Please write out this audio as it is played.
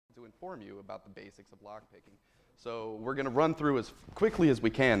to inform you about the basics of lockpicking. So we're going to run through as quickly as we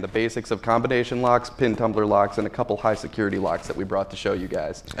can the basics of combination locks, pin tumbler locks, and a couple high security locks that we brought to show you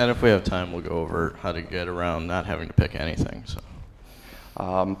guys. And if we have time, we'll go over how to get around not having to pick anything.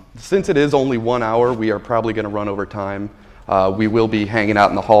 So, since it is only 1 hour, we are probably going to run over time. We will be hanging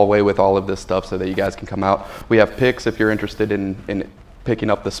out in the hallway with all of this stuff so that you guys can come out. We have picks if you're interested in picking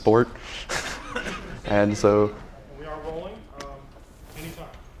up the sport. And so... We are rolling anytime.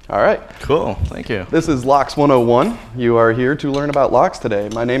 All right. cool. Thank you. This is Locks 101. You are here to learn about locks today.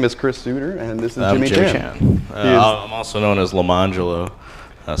 My name is Chris Suter, and this is Jimmy Chan. I'm also known as Lamangelo,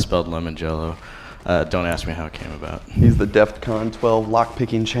 spelled lemon jello. Don't ask me how it came about. He's the DEFCON 12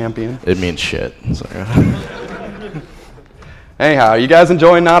 lockpicking champion. It means shit. So, Anyhow, you guys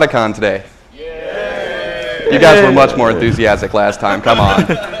enjoying Notacon today? Yeah. You guys were much more enthusiastic last time. Come on.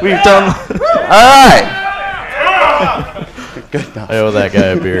 We've done. All right. Good enough. I owe that guy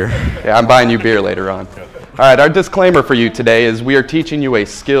a beer. Yeah, I'm buying you beer later on. All right, our disclaimer for you today is we are teaching you a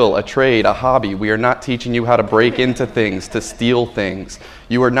skill, a trade, a hobby. We are not teaching you how to break into things, to steal things.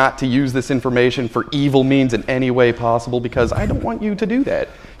 You are not to use this information for evil means in any way possible because I don't want you to do that.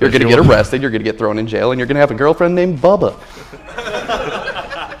 You're going to get arrested, you're going to get thrown in jail, and you're going to have a girlfriend named Bubba.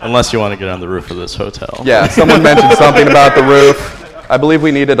 Unless you want to get on the roof of this hotel. Yeah, someone mentioned something about the roof. I believe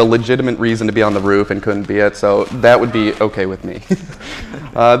we needed a legitimate reason to be on the roof and couldn't be it, so that would be okay with me.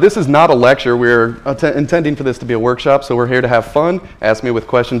 This is not a lecture. We're intending for this to be a workshop, so we're here to have fun. Ask me with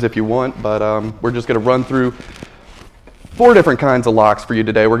questions if you want, but we're just going to run through 4 different kinds of locks for you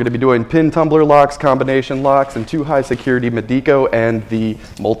today. We're going to be doing pin tumbler locks, combination locks, and 2 high security Medico and the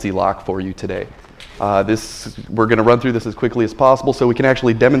multi-lock for you today. We're going to run through this as quickly as possible so we can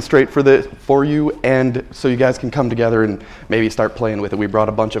actually demonstrate for you and so you guys can come together and maybe start playing with it. We brought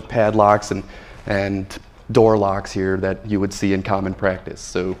a bunch of padlocks and door locks here that you would see in common practice.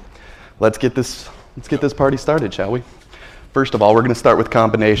 So let's get this party started, shall we? First of all, we're going to start with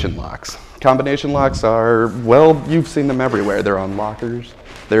combination locks. Combination locks are, well, you've seen them everywhere. They're on lockers.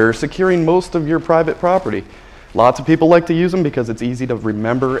 They're securing most of your private property. Lots of people like to use them because it's easy to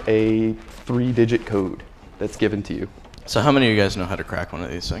remember a 3-digit code that's given to you. So how many of you guys know how to crack one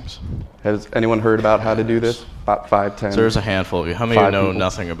of these things? Has anyone heard about how to do this? About 5, 10. So there's a handful of you. How many of you know people.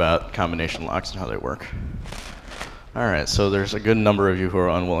 nothing about combination locks and how they work? All right, so there's a good number of you who are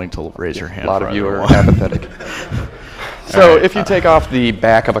unwilling to raise your hand. A lot of you either are one. apathetic. So if you take off the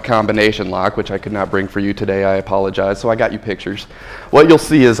back of a combination lock, which I could not bring for you today, I apologize, so I got you pictures. What you'll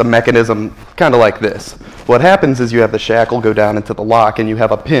see is a mechanism kind of like this. What happens is you have the shackle go down into the lock and you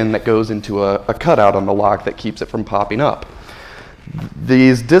have a pin that goes into a cutout on the lock that keeps it from popping up.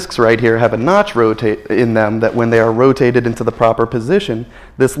 These discs right here have a notch in them that when they are rotated into the proper position,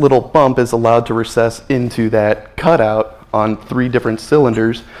 this little bump is allowed to recess into that cutout on 3 different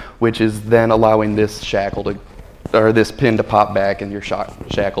cylinders, which is then allowing this shackle to or this pin to pop back and your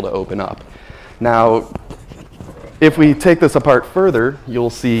shackle to open up. Now, if we take this apart further, you'll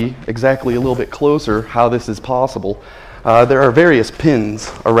see exactly a little bit closer how this is possible. There are various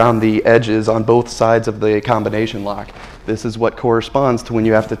pins around the edges on both sides of the combination lock. This is what corresponds to when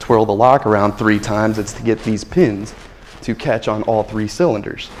you have to twirl the lock around 3 times. It's to get these pins to catch on all 3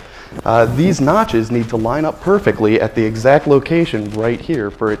 cylinders. These notches need to line up perfectly at the exact location right here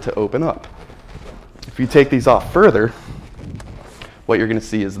for it to open up. If you take these off further, what you're going to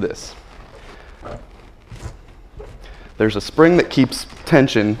see is this. There's a spring that keeps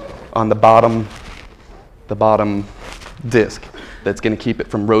tension on the bottom disc that's going to keep it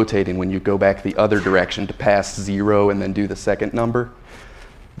from rotating when you go back the other direction to pass 0 and then do the second number.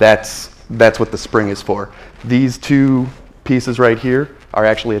 That's what the spring is for. These 2 pieces right here are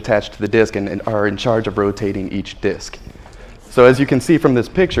actually attached to the disc and are in charge of rotating each disc. So as you can see from this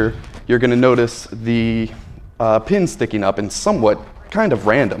picture, you're going to notice the pins sticking up in somewhat kind of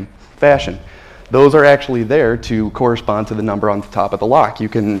random fashion. Those are actually there to correspond to the number on the top of the lock. You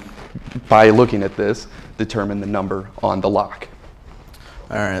can, by looking at this, determine the number on the lock.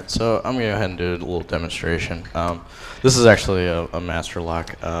 All right, so I'm going to go ahead and do a little demonstration. This is actually a master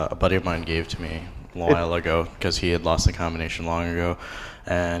lock a buddy of mine gave to me a while ago because he had lost the combination long ago,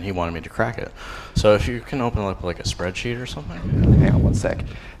 and he wanted me to crack it. So if you can open up like a spreadsheet or something. Hang on one sec.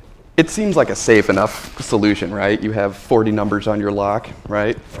 It seems like a safe enough solution, right? You have 40 numbers on your lock,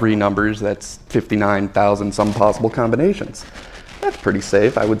 right? 3 numbers, that's 59,000 some possible combinations. That's pretty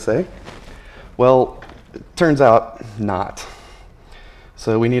safe, I would say. Well, it turns out not.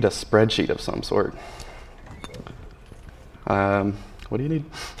 So we need a spreadsheet of some sort. What do you need?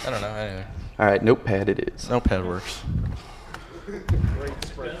 I don't know, anything. All right, notepad it is. Notepad works.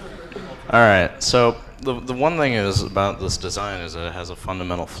 All right, so the one thing is about this design is that it has a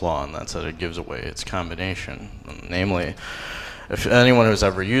fundamental flaw, and that's that it gives away its combination. Namely, if anyone who's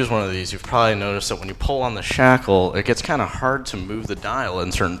ever used one of these, you've probably noticed that when you pull on the shackle, it gets kind of hard to move the dial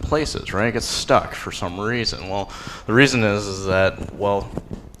in certain places, right? It gets stuck for some reason. Well, the reason is that, well,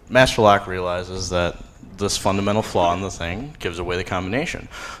 Master Lock realizes that this fundamental flaw in the thing gives away the combination.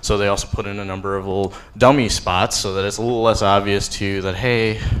 So they also put in a number of little dummy spots so that it's a little less obvious to you that,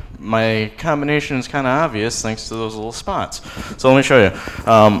 hey, my combination is kind of obvious thanks to those little spots. So let me show you.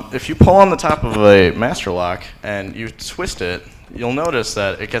 If you pull on the top of a Master Lock and you twist it, you'll notice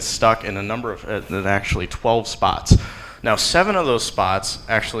that it gets stuck in a number of, actually 12 spots. Now, 7 of those spots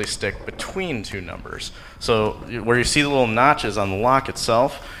actually stick between two numbers. So where you see the little notches on the lock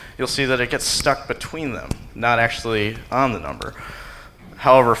itself, you'll see that it gets stuck between them, not actually on the number.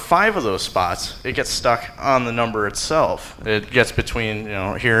 However, 5 of those spots, it gets stuck on the number itself. It gets between,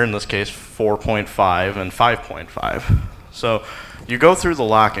 here in this case, 4.5 and 5.5. So you go through the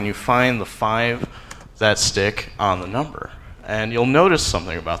lock and you find the 5 that stick on the number. And you'll notice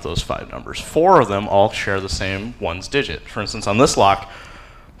something about those 5 numbers. 4 of them all share the same ones digit. For instance, on this lock,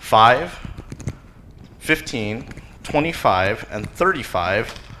 5, 15, 25, and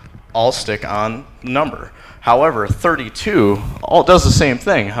 35 all stick on the number. However, 32 all does the same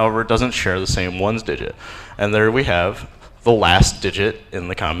thing. However, it doesn't share the same ones digit. And there we have the last digit in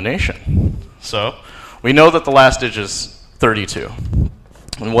the combination. So we know that the last digit is 32.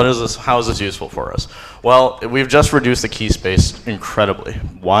 And what is this? How is this useful for us? Well, we've just reduced the key space incredibly.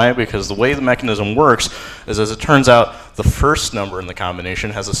 Why? Because the way the mechanism works is, as it turns out, the first number in the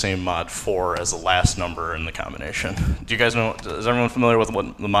combination has the same mod 4 as the last number in the combination. Do you guys know, is everyone familiar with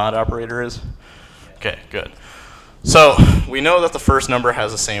what the mod operator is? Okay, good. So we know that the first number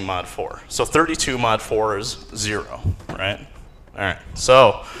has the same mod 4. So 32 mod 4 is 0, right? All right,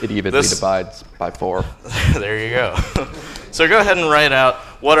 so it evenly divides by 4. There you go. So go ahead and write out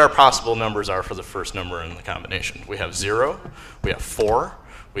what our possible numbers are for the first number in the combination. We have 0, we have 4,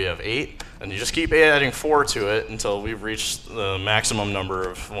 we have 8, and you just keep adding 4 to it until we've reached the maximum number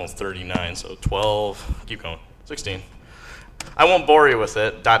of, well, 39. So 12, keep going, 16. I won't bore you with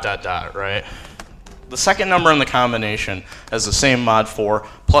it, ... right? The second number in the combination has the same mod 4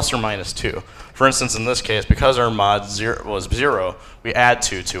 plus or minus 2. For instance, in this case, because our mod was 0, we add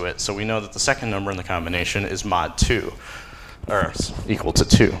 2 to it, so we know that the second number in the combination is mod 2, or equal to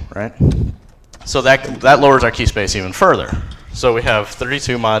 2, right? So that lowers our key space even further. So we have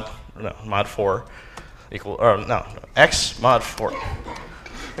 32 mod 4 equal, or no, x mod 4.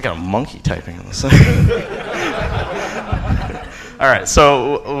 I got a monkey typing on this. All right,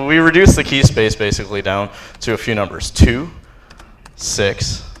 so we reduce the key space basically down to a few numbers: 2,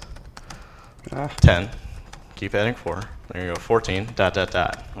 6, 10, keep adding 4, there you go, 14, ...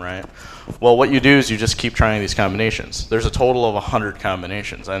 right? Well, what you do is you just keep trying these combinations. There's a total of 100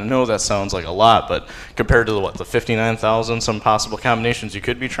 combinations. I know that sounds like a lot, but compared to the 59,000 some possible combinations you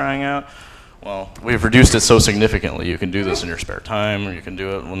could be trying out, well, we've reduced it so significantly. You can do this in your spare time, or you can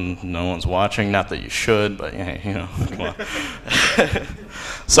do it when no one's watching. Not that you should, but come on.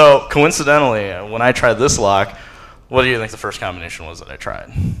 So coincidentally, when I tried this lock, what do you think the first combination was that I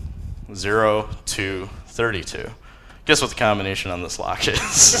tried? 0, 2, 32. Guess what the combination on this lock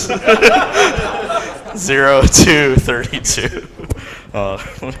is? 0, 2, 32.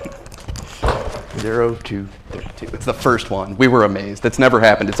 0, 2, 32. It's the first one. We were amazed. It's never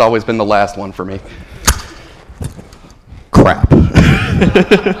happened. It's always been the last one for me. Crap.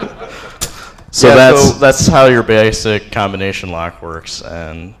 So that's how your basic combination lock works,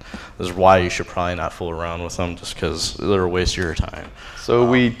 and this is why you should probably not fool around with them, just because they're a waste of your time. So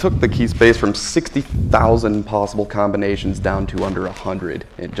we took the key space from 60,000 possible combinations down to under 100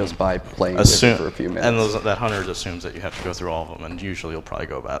 just by playing with it for a few minutes. And that 100 assumes that you have to go through all of them, and usually you'll probably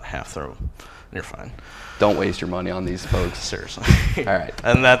go about half through, and you're fine. Don't waste your money on these folks. Seriously. All right.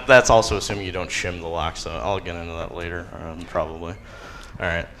 And that's also assuming you don't shim the lock, so I'll get into that later, probably. All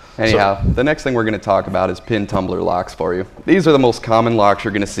right. Anyhow, the next thing we're going to talk about is pin tumbler locks for you. These are the most common locks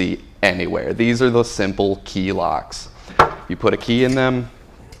you're going to see anywhere. These are the simple key locks. You put a key in them,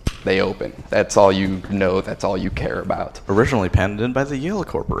 they open. That's all you know, that's all you care about. Originally patented by the Yale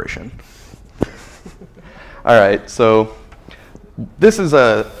Corporation. All right, so this is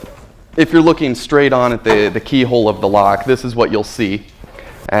if you're looking straight on at the keyhole of the lock, this is what you'll see.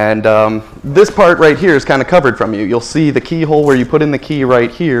 And this part right here is kind of covered from you. You'll see the keyhole where you put in the key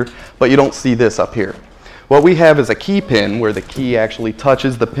right here, but you don't see this up here. What we have is a key pin where the key actually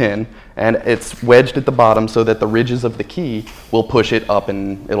touches the pin, and it's wedged at the bottom so that the ridges of the key will push it up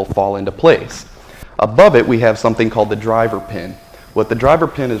and it'll fall into place. Above it, we have something called the driver pin. What the driver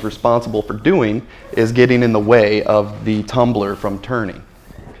pin is responsible for doing is getting in the way of the tumbler from turning.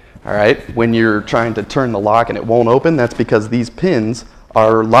 All right, when you're trying to turn the lock and it won't open, that's because these pins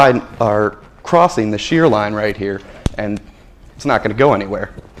are crossing the shear line right here, and it's not going to go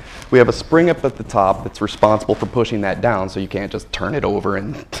anywhere. We have a spring up at the top that's responsible for pushing that down, so you can't just turn it over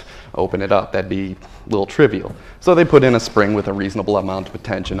and open it up. That'd be a little trivial. So they put in a spring with a reasonable amount of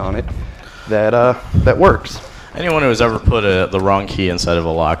tension on it that works. Anyone who has ever put the wrong key inside of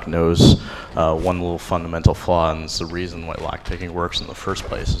a lock knows one little fundamental flaw, and it's the reason why lockpicking works in the first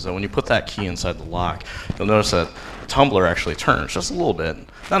place, is that when you put that key inside the lock, you'll notice that the tumbler actually turns just a little bit.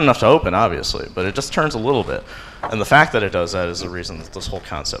 Not enough to open, obviously, but it just turns a little bit. And the fact that it does that is the reason that this whole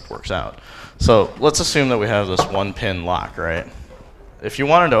concept works out. So let's assume that we have this one-pin lock, right? If you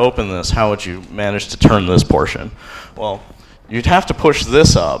wanted to open this, how would you manage to turn this portion? Well, you'd have to push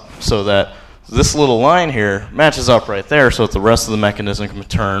this up so that this little line here matches up right there so that the rest of the mechanism can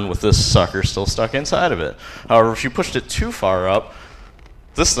turn with this sucker still stuck inside of it. However, if you pushed it too far up,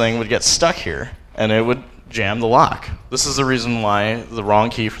 this thing would get stuck here and it would jam the lock. This is the reason why the wrong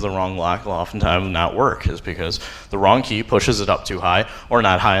key for the wrong lock will oftentimes not work, is because the wrong key pushes it up too high or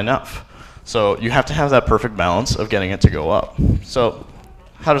not high enough. So you have to have that perfect balance of getting it to go up. So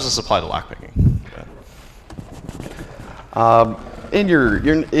how does this apply to lockpicking? In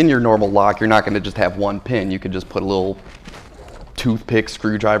your normal lock, you're not going to just have one pin. You could just put a little toothpick,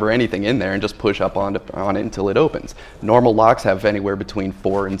 screwdriver, anything in there and just push up on it until it opens. Normal locks have anywhere between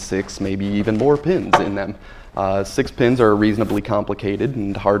 4 and 6, maybe even more pins in them. 6 pins are reasonably complicated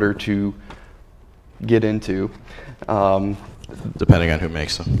and harder to get into. Depending on who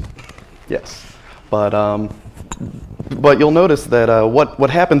makes them. Yes, but you'll notice that what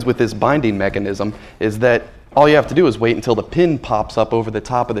happens with this binding mechanism is that all you have to do is wait until the pin pops up over the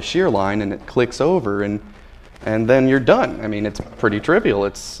top of the shear line and it clicks over, and then you're done. I mean, it's pretty trivial.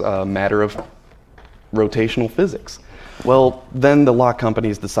 It's a matter of rotational physics. Well, then the lock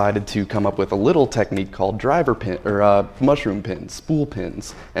companies decided to come up with a little technique called driver pin, or mushroom pins, spool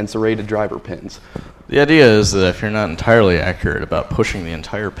pins, and serrated driver pins. The idea is that if you're not entirely accurate about pushing the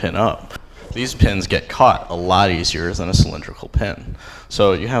entire pin up, these pins get caught a lot easier than a cylindrical pin.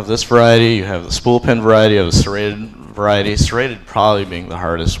 So you have this variety, you have the spool pin variety, you have the serrated variety, serrated probably being the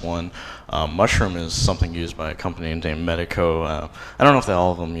hardest one. Mushroom is something used by a company named Medico. I don't know if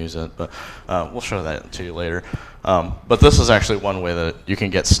all of them use it, but we'll show that to you later. But this is actually one way that you can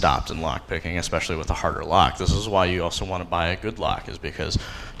get stopped in lockpicking, especially with a harder lock. This is why you also want to buy a good lock, is because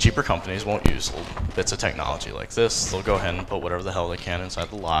cheaper companies won't use little bits of technology like this. They'll go ahead and put whatever the hell they can inside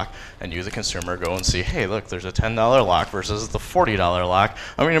the lock, and you, the consumer, go and see, hey, look, there's a $10 lock versus the $40 lock.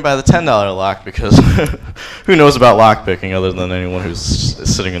 I'm going to buy the $10 lock because who knows about lockpicking other than anyone who's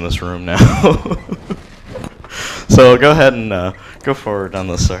sitting in this room now. So go ahead and go forward on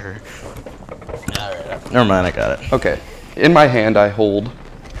this sucker. Never mind, I got it. Okay, in my hand I hold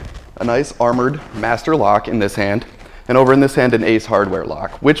a nice armored master lock in this hand, and over in this hand an Ace hardware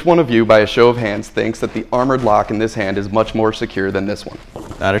lock. Which one of you, by a show of hands, thinks that the armored lock in this hand is much more secure than this one?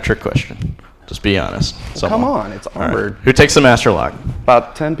 Not a trick question. Just be honest. Well, come on, it's armored. Right. Who takes the master lock?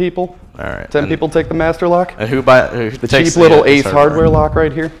 About 10 people. All right. 10 people take the master lock. And who the cheap little Ace hardware lock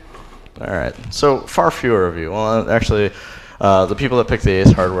right here. All right. So far fewer of you. Well, actually, the people that picked the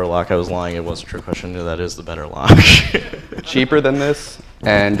Ace hardware lock, I was lying. It was a trick question. That is the better lock. Cheaper than this,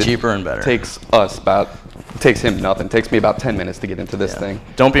 and cheaper and better. Takes him nothing. Takes me about 10 minutes to get into this thing.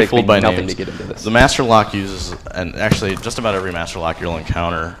 Don't be fooled by nothing names. To get into this. The master lock uses, and actually just about every master lock you'll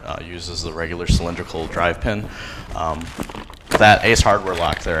encounter uses the regular cylindrical drive pin. That Ace hardware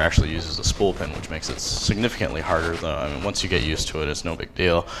lock there actually uses a spool pin, which makes it significantly harder, though. I mean, once you get used to it, it's no big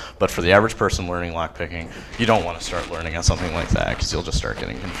deal. But for the average person learning lockpicking, you don't want to start learning on something like that, because you'll just start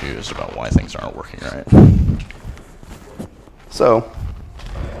getting confused about why things aren't working right. So,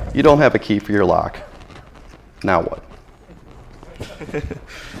 you don't have a key for your lock. Now what?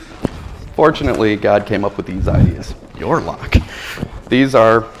 Fortunately, God came up with these ideas. Your lock. These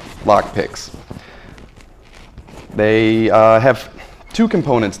are lock picks. They have 2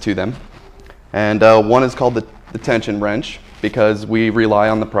 components to them, and one is called the tension wrench, because we rely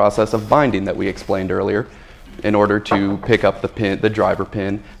on the process of binding that we explained earlier in order to pick up the driver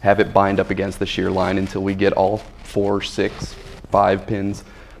pin, have it bind up against the shear line until we get all 4, 6, 5 pins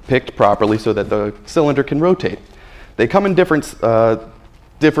picked properly so that the cylinder can rotate. They come in different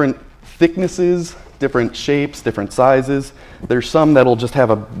thicknesses, different shapes, different sizes. There's some that'll just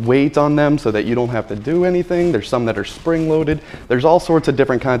have a weight on them so that you don't have to do anything. There's some that are spring-loaded. There's all sorts of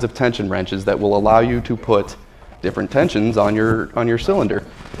different kinds of tension wrenches that will allow you to put different tensions on your cylinder.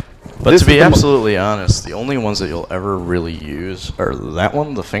 But to be absolutely honest, the only ones that you'll ever really use are that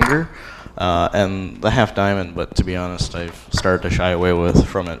one, the finger, and the half diamond. But to be honest, I've started to shy away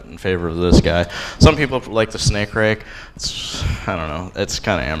from it in favor of this guy. Some people like the snake rake. I don't know. It's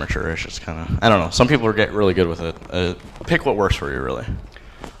kind of amateurish. It's kind of, I don't know. Some people get really good with it. Pick what works for you, really.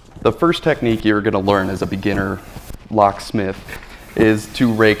 The first technique you're going to learn as a beginner locksmith is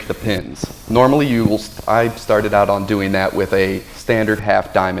to rake the pins. Normally I started out on doing that with a standard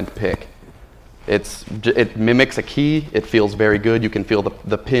half diamond pick. It mimics a key. It feels very good. You can feel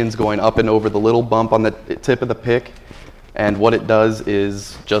the pins going up and over the little bump on the tip of the pick. And what it does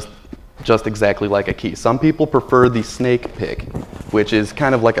is just exactly like a key. Some people prefer the snake pick, which is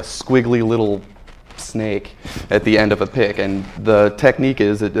kind of like a squiggly little snake at the end of a pick, and the technique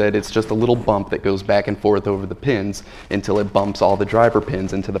is that it's just a little bump that goes back and forth over the pins until it bumps all the driver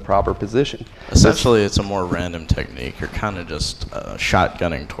pins into the proper position. Essentially, it's a more random technique. You're kind of just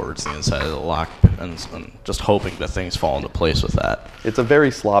shotgunning towards the inside of the lock and just hoping that things fall into place with that. It's a very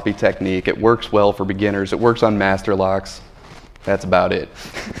sloppy technique. It works well for beginners. It works on master locks. That's about it.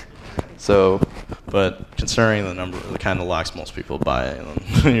 But considering the kind of locks most people buy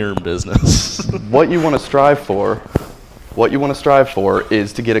in your business. What you want to strive for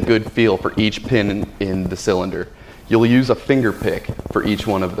is to get a good feel for each pin in the cylinder. You'll use a finger pick for each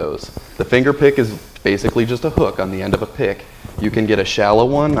one of those. The finger pick is basically just a hook on the end of a pick. You can get a shallow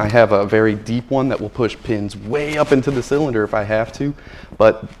one. I have a very deep one that will push pins way up into the cylinder if I have to,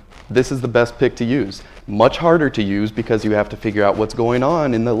 but this is the best pick to use. Much harder to use because you have to figure out what's going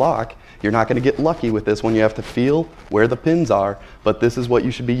on in the lock. You're not going to get lucky with this one. You have to feel where the pins are, but this is what you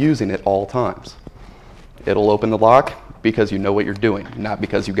should be using at all times. It'll open the lock because you know what you're doing, not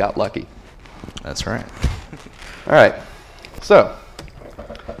because you got lucky. That's right. All right, so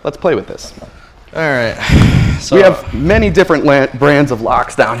let's play with this. All right. So we have many different brands of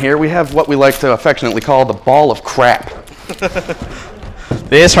locks down here. We have what we like to affectionately call the ball of crap.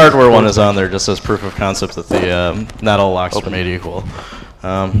 The Ace Hardware one is on there just as proof of concept that not all locks are made equal.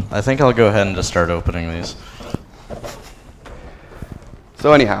 I think I'll go ahead and just start opening these.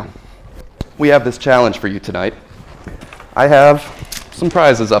 So anyhow, we have this challenge for you tonight. I have some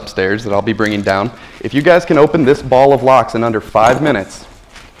prizes upstairs that I'll be bringing down. If you guys can open this ball of locks in under 5 minutes,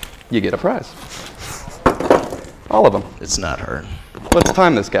 you get a prize. All of them. It's not hard. Let's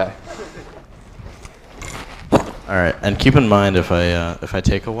time this guy. All right, and keep in mind if I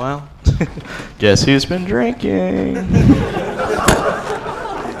take a while, guess who's been drinking?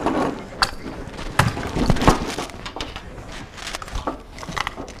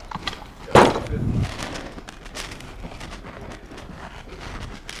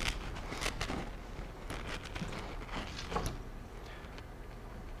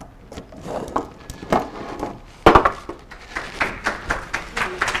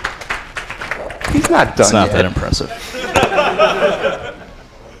 He's not done It's not yet. that impressive.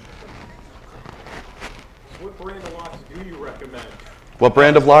 What brand of locks do you recommend? What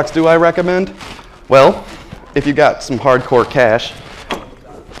brand of locks do I recommend? Well, if you got some hardcore cash,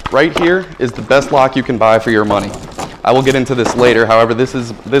 right here is the best lock you can buy for your money. I will get into this later. However,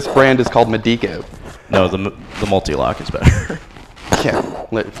 this brand is called Medico. No, the multi-lock is better. Yeah,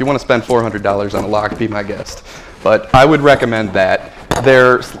 if you want to spend $400 on a lock, be my guest. But I would recommend that.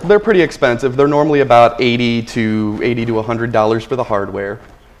 They're pretty expensive. They're normally about $80 to $100 for the hardware,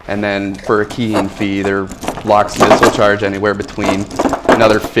 and then for a keying fee, their locksmiths will charge anywhere between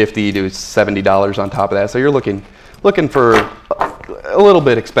another $50 to $70 on top of that. So you're looking for a little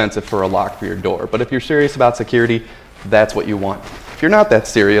bit expensive for a lock for your door. But if you're serious about security, that's what you want. If you're not that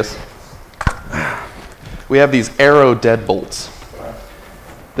serious, we have these Arrow deadbolts.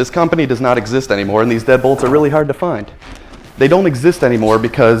 This company does not exist anymore, and these deadbolts are really hard to find. They don't exist anymore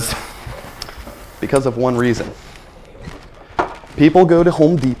because of one reason. People go to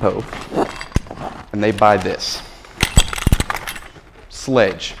Home Depot and they buy this.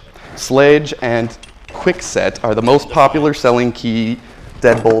 Sledge. Sledge and Quickset are the most popular selling key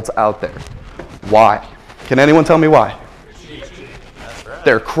deadbolts out there. Why? Can anyone tell me why?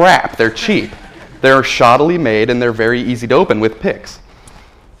 They're crap. They're cheap. They're shoddily made and they're very easy to open with picks.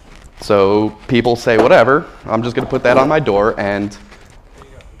 So people say, whatever, I'm just going to put that on my door, and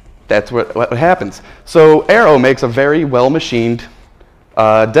that's what happens. So Arrow makes a very well-machined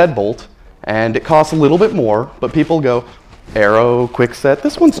deadbolt, and it costs a little bit more, but people go, Arrow, Quickset,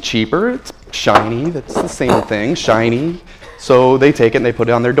 this one's cheaper, it's shiny, that's the same thing, shiny. So they take it and they put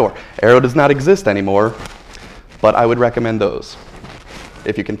it on their door. Arrow does not exist anymore, but I would recommend those,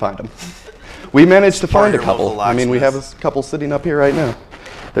 if you can find them. We managed to find a couple. I mean, we have a couple sitting up here right now.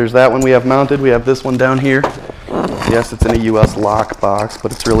 There's that one we have mounted. We have this one down here. Yes, it's in a US lock box,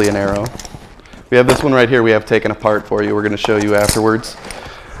 but it's really an arrow. We have this one right here we have taken apart for you. We're going to show you afterwards.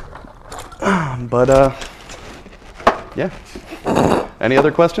 But, yeah. Any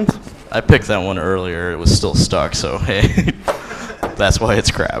other questions? I picked that one earlier. It was still stuck, so hey, that's why it's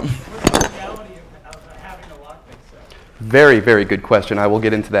crap. Very, very good question. I will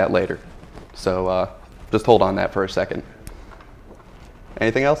get into that later. So just hold on that for a second.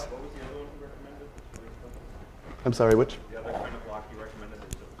 Anything else? What was the other one you recommended? I'm sorry, which? The other kind of lock you recommended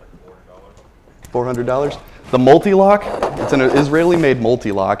is like $400. $400. The multi-lock, it's an Israeli-made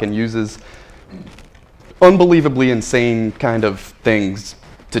multi-lock and uses unbelievably insane kind of things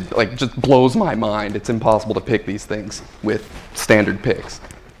to, like, just blows my mind. It's impossible to pick these things with standard picks.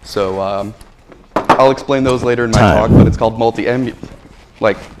 So I'll explain those later in my talk, but it's called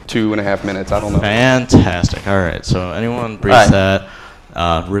like 2.5 minutes, I don't know. Fantastic. All right, so anyone breathes that,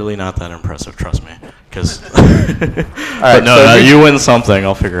 really not that impressive, trust me. Because you win something,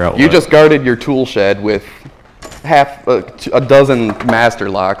 I'll figure out what. You just guarded your tool shed with a dozen master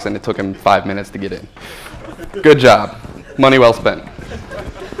locks, and it took him 5 minutes to get in. Good job. Money well spent.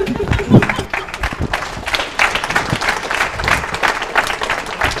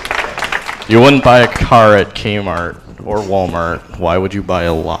 You wouldn't buy a car at Kmart or Walmart. Why would you buy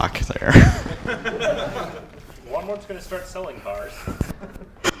a lock there? Walmart's going to start selling cars.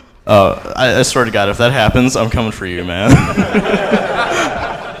 I swear to God, if that happens, I'm coming for you, man. I'm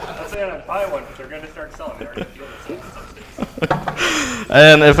not saying I'd buy one, but they're going to start selling. They're already doing it in some states.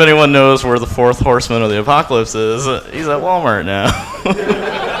 And if anyone knows where the fourth horseman of the apocalypse is, he's at Walmart now.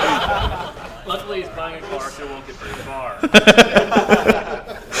 Luckily, he's buying a car, so it won't get very far.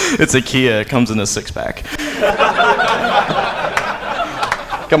 It's a Kia. It comes in a 6-pack.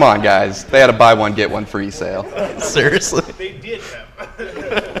 Come on, guys. They had a buy one, get one free sale. Seriously? They did have.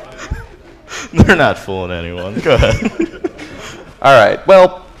 They're not fooling anyone. Go ahead. All right.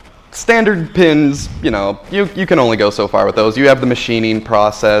 Well, standard pins, you know, you can only go so far with those. You have the machining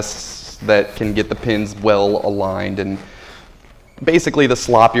process that can get the pins well aligned, and basically the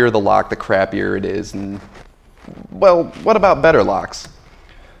sloppier the lock, the crappier it is. And, well, what about better locks?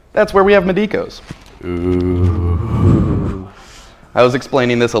 That's where we have Medicos. Ooh. I was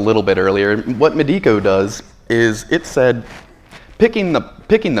explaining this a little bit earlier. What Medico does is it said picking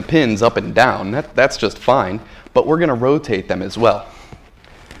the pins up and down, that's just fine, but we're going to rotate them as well.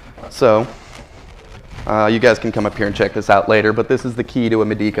 So you guys can come up here and check this out later, but this is the key to a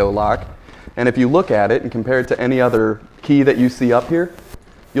Medico lock. And if you look at it and compare it to any other key that you see up here,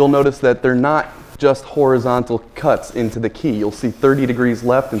 you'll notice that they're not just horizontal cuts into the key. You'll see 30 degrees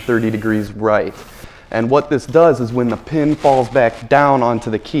left and 30 degrees right. And what this does is when the pin falls back down onto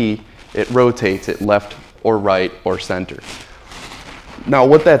the key, it rotates it left or right or center. Now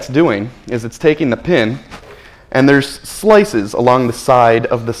what that's doing is it's taking the pin, and there's slices along the side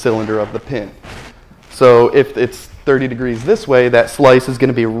of the cylinder of the pin. So if it's 30 degrees this way, that slice is going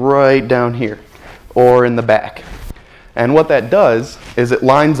to be right down here or in the back. And what that does is it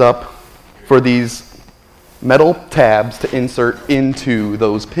lines up for these metal tabs to insert into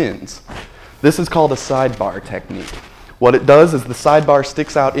those pins. This is called a sidebar technique. What it does is the sidebar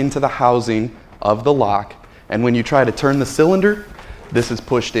sticks out into the housing of the lock, and when you try to turn the cylinder, this is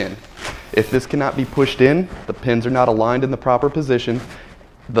pushed in. If this cannot be pushed in, the pins are not aligned in the proper position,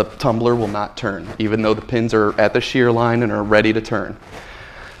 the tumbler will not turn, even though the pins are at the shear line and are ready to turn.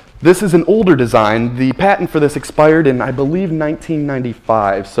 This is an older design. The patent for this expired in, I believe,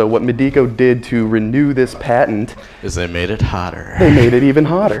 1995. So what Medico did to renew this patent is they made it hotter. They made it even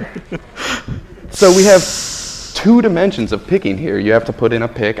hotter. So we have 2 dimensions of picking here. You have to put in a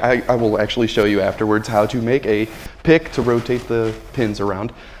pick. I will actually show you afterwards how to make a pick to rotate the pins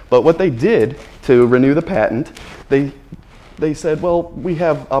around. But what they did to renew the patent, they said, well, we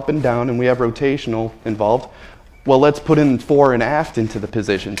have up and down and we have rotational involved. Well, let's put in fore and aft into the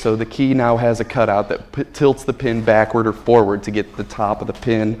position. So the key now has a cutout that tilts the pin backward or forward to get the top of the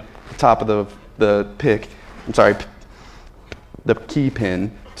pin, top of the pick, I'm sorry, the key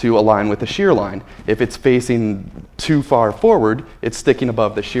pin to align with the shear line. If it's facing too far forward, it's sticking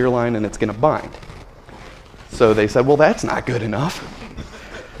above the shear line and it's going to bind. So they said, well, that's not good enough.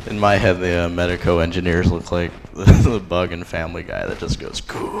 In my head, the Medico engineers look like the Bug and Family Guy that just goes,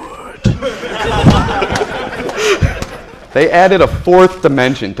 good. They added a 4th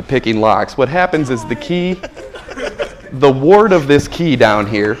dimension to picking locks. What happens is the key, the ward of this key down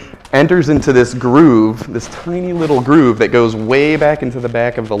here enters into this groove, this tiny little groove that goes way back into the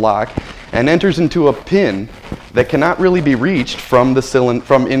back of the lock and enters into a pin that cannot really be reached from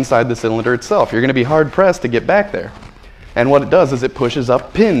inside the cylinder itself. You're going to be hard pressed to get back there. And what it does is it pushes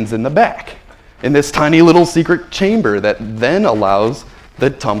up pins in the back. in this tiny little secret chamber that then allows the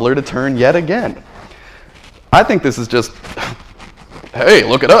tumbler to turn yet again. I think this is just, hey,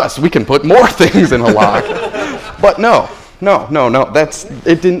 look at us, we can put more things in a lock. But no,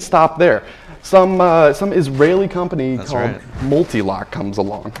 it didn't stop there. Some Israeli company called Multilock comes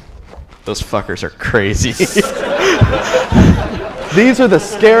along. Those fuckers are crazy. These are the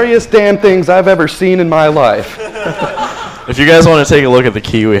scariest damn things I've ever seen in my life. If you guys want to take a look at the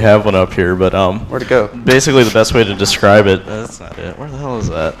key, we have one up here, but where'd it go? Basically, the best way to describe it, that's not it. Where the hell is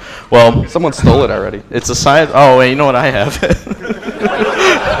that? Well, someone stole it already. It's a side. Oh wait, you know what? I have it.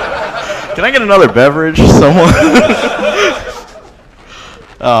 Can I get another beverage, someone?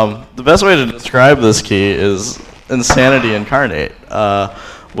 The best way to describe this key is insanity incarnate.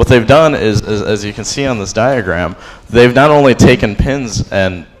 What they've done is, as you can see on this diagram, they've not only taken pins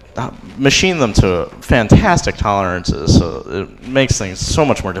and machined them to fantastic tolerances, so it makes things so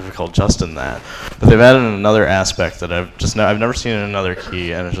much more difficult just in that. But they've added another aspect that I've never seen in another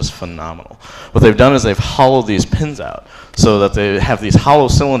key, and it's just phenomenal. What they've done is they've hollowed these pins out so that they have these hollow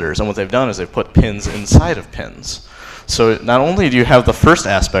cylinders, and what they've done is they've put pins inside of pins. So not only do you have the first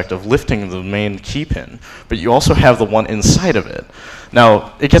aspect of lifting the main key pin, but you also have the one inside of it.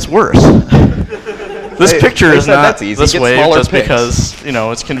 Now, it gets worse. This picture is not this way just because, you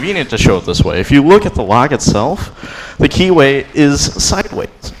know, it's convenient to show it this way. If you look at the lock itself, the keyway is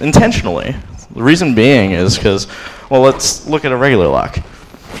sideways, intentionally. The reason being is because, well, let's look at a regular lock.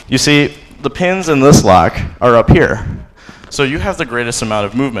 You see, the pins in this lock are up here. So you have the greatest amount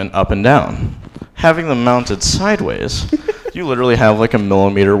of movement up and down. Having them mounted sideways, you literally have like a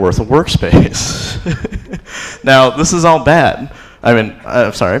millimeter worth of workspace. Now, this is all bad. I mean,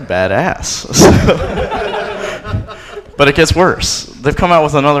 I'm sorry, badass. But it gets worse. They've come out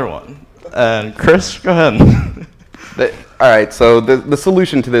with another one. And Chris, go ahead. All right, so the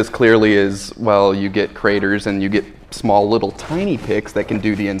solution to this clearly is, well, you get craters and you get small little tiny picks that can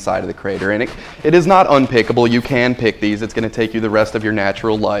do the inside of the crater. And it is not unpickable. You can pick these. It's going to take you the rest of your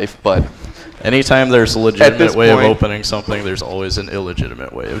natural life, but anytime there's a legitimate way of opening something, there's always an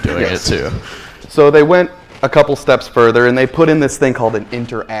illegitimate way of doing it too. So they went a couple steps further and they put in this thing called an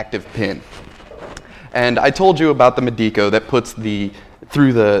interactive pin. And I told you about the Medico that puts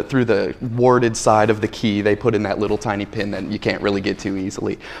through the warded side of the key, they put in that little tiny pin that you can't really get to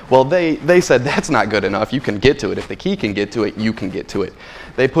easily. Well, they said that's not good enough. You can get to it. If the key can get to it, you can get to it.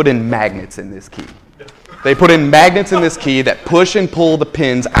 They put in magnets in this key. They put in magnets in this key that push and pull the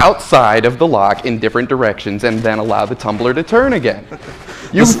pins outside of the lock in different directions and then allow the tumbler to turn again.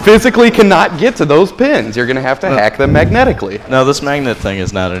 You physically cannot get to those pins. You're going to have to hack them magnetically. Now, this magnet thing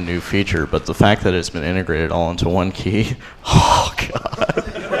is not a new feature, but the fact that it's been integrated all into one key, oh, God.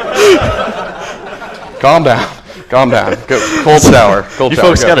 Calm down. Calm down. Go, cold shower. Cold you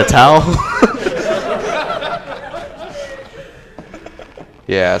shower. Folks got a towel?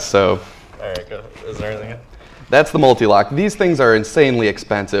 Yeah, so. All right, go. Is there anything? That's the multi-lock. These things are insanely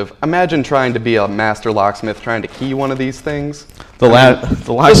expensive. Imagine trying to be a master locksmith trying to key one of these things. The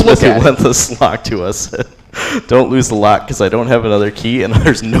locksmith who lent this lock to us said, don't lose the lock because I don't have another key and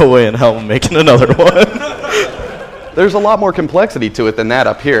there's no way in hell I'm making another one. There's a lot more complexity to it than that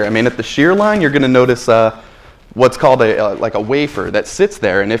up here. I mean, at the shear line, you're going to notice what's called like a wafer that sits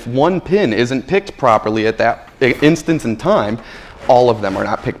there, and if one pin isn't picked properly at that instance in time, all of them are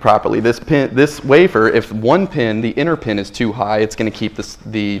not picked properly. This wafer, if one pin, the inner pin is too high, it's going to keep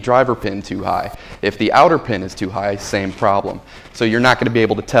the driver pin too high. If the outer pin is too high, same problem. So you're not going to be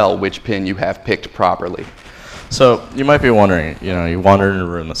able to tell which pin you have picked properly. So you might be wondering, you know, you wandered in a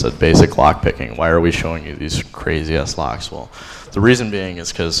room that said basic lock picking. Why are we showing you these crazy ass locks? Well, the reason being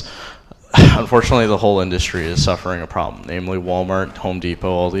is because unfortunately the whole industry is suffering a problem, namely Walmart, Home Depot,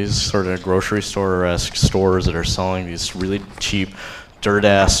 all these sort of grocery store-esque stores that are selling these really cheap,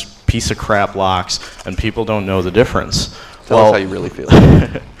 dirt-ass piece of crap locks, and people don't know the difference. Tell us how you really feel.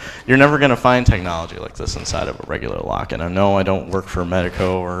 You're never going to find technology like this inside of a regular lock. And I know I don't work for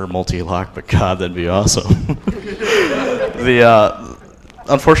Medico or Multi-Lock, but God, that'd be awesome.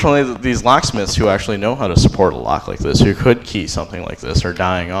 Unfortunately, these locksmiths who actually know how to support a lock like this, who could key something like this, are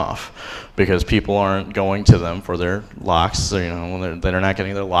dying off because people aren't going to them for their locks. You know, when they're not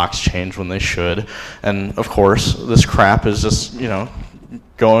getting their locks changed when they should. And of course, this crap is just, you know,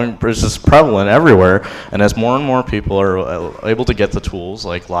 it's just prevalent everywhere, and as more and more people are able to get the tools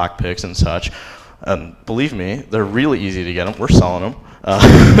like lock picks and such, and believe me, they're really easy to get them. We're selling them.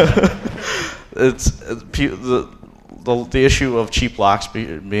 The issue of cheap locks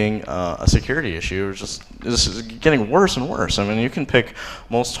being a security issue is getting worse and worse. I mean, you can pick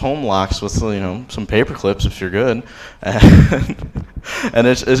most home locks with, you know, some paper clips if you're good. And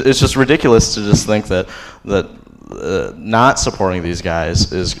it's just ridiculous to just think that not supporting these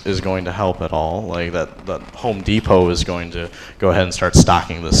guys is going to help at all. Like that Home Depot is going to go ahead and start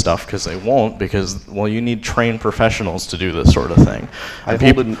stocking this stuff, because they won't, because, well, you need trained professionals to do this sort of thing.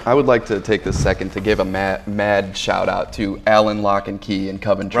 I would like to take this second to give a mad shout out to Allen Lock and Key in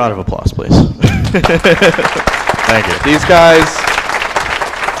Coventry. Round of applause, please. Thank you. These guys.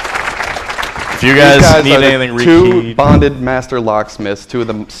 If you guys need anything rekeyed. Two bonded master locksmiths, two of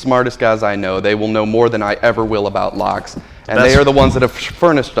the smartest guys I know. They will know more than I ever will about locks. And they are the ones that have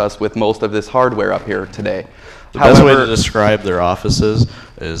furnished us with most of this hardware up here today. The best way to describe their offices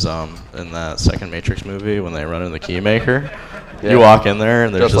is in that second Matrix movie when they run in the key maker. Yeah. You walk in there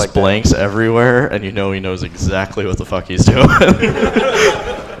and there's just like blanks everywhere, and you know he knows exactly what the fuck he's doing.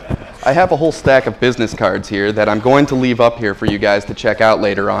 I have a whole stack of business cards here that I'm going to leave up here for you guys to check out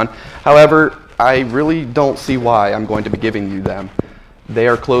later on. However, I really don't see why I'm going to be giving you them. They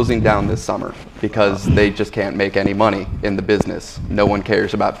are closing down this summer because they just can't make any money in the business. No one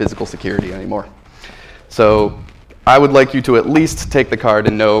cares about physical security anymore. So I would like you to at least take the card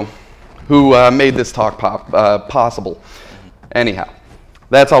and know who made this talk possible. Anyhow,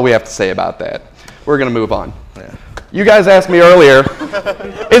 that's all we have to say about that. We're going to move on. Yeah. You guys asked me earlier,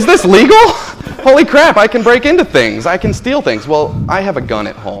 is this legal? Holy crap, I can break into things. I can steal things. Well, I have a gun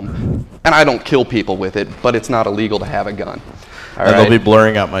at home, and I don't kill people with it, but it's not illegal to have a gun. All right? They'll be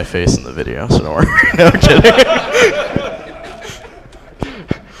blurring out my face in the video, so don't worry. No, I'm kidding.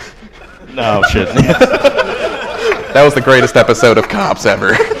 No, I'm kidding. That was the greatest episode of Cops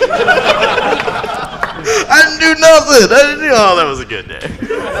ever. I didn't do nothing. Oh, that was a good day.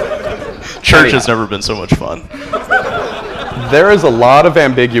 Church has never been so much fun. There is a lot of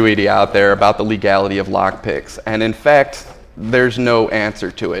ambiguity out there about the legality of lockpicks, and in fact, there's no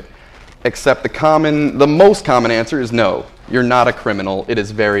answer to it, except the most common answer is no. You're not a criminal. It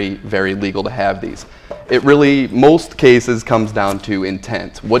is very, very legal to have these. It really, most cases, comes down to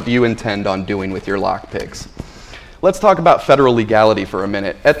intent. What do you intend on doing with your lockpicks? Let's talk about federal legality for a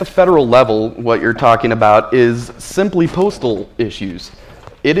minute. At the federal level, what you're talking about is simply postal issues.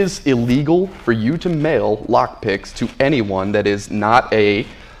 It is illegal for you to mail lockpicks to anyone that is not a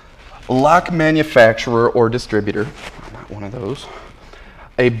lock manufacturer or distributor. I'm not one of those.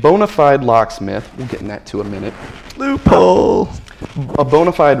 A bona fide locksmith, we'll get in that to a minute. Loophole. A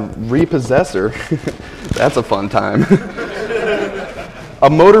bona fide repossessor, that's a fun time. A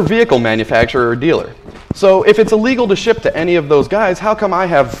motor vehicle manufacturer or dealer. So if it's illegal to ship to any of those guys, how come I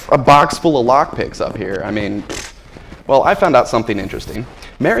have a box full of lockpicks up here? I mean, well, I found out something interesting.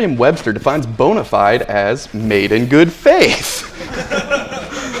 Merriam-Webster defines bona fide as made in good faith.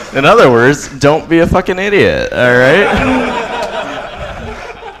 In other words, don't be a fucking idiot, all right?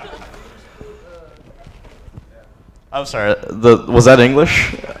 I'm sorry, was that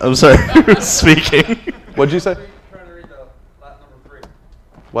English? I'm sorry, who was speaking? What'd you say? I'm trying to read the lat number 3.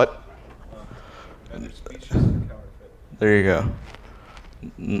 What? There you go.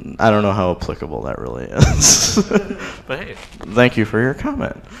 I don't know how applicable that really is. But hey, thank you for your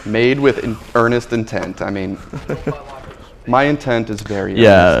comment. Made with earnest intent. I mean, my intent is very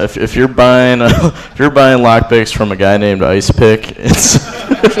earnest. If you're buying lockpicks from a guy named Ice Pick, it's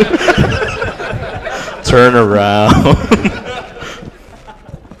turn around.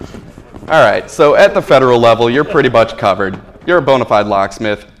 All right, so at the federal level, you're pretty much covered. You're a bona fide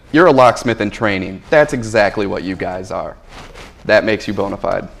locksmith. You're a locksmith in training. That's exactly what you guys are. That makes you bona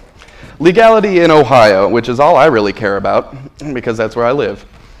fide. Legality in Ohio, which is all I really care about, because that's where I live.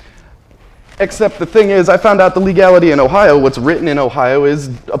 Except the thing is, I found out the legality in Ohio, what's written in Ohio, is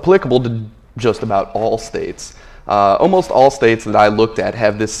applicable to just about all states. Almost all states that I looked at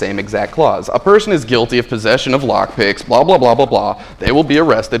have this same exact clause. A person is guilty of possession of lockpicks, blah, blah, blah, blah, blah. They will be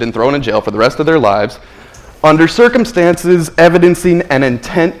arrested and thrown in jail for the rest of their lives under circumstances evidencing an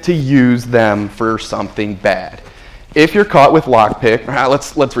intent to use them for something bad. If you're caught with lockpick,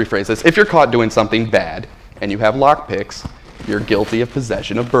 let's rephrase this. If you're caught doing something bad and you have lockpicks, you're guilty of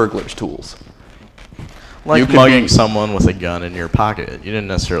possession of burglar's tools. Like mugging someone with a gun in your pocket. You didn't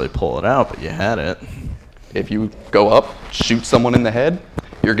necessarily pull it out, but you had it. If you go up, shoot someone in the head,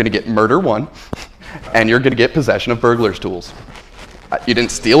 you're going to get murder 1, and you're going to get possession of burglar's tools. You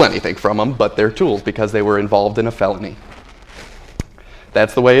didn't steal anything from them, but they're tools because they were involved in a felony.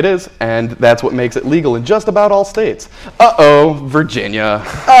 That's the way it is, and that's what makes it legal in just about all states. Uh-oh, Virginia.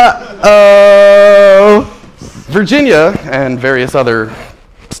 Uh-oh. Virginia and various other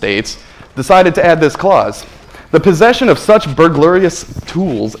states decided to add this clause. The possession of such burglarious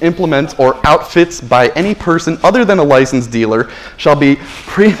tools, implements, or outfits by any person other than a licensed dealer shall be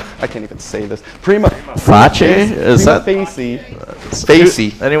I can't even say this. Prima facie? Is that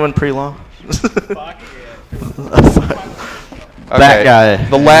facie? Anyone pre-law? Okay, that guy.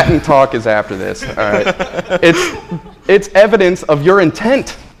 The Latin talk is after this. All right. It's evidence of your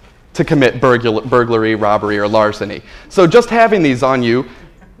intent to commit burglary, robbery, or larceny. So just having these on you,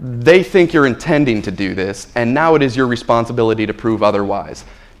 they think you're intending to do this, and now it is your responsibility to prove otherwise.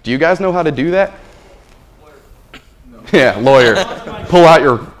 Do you guys know how to do that? No. Yeah, lawyer. Pull out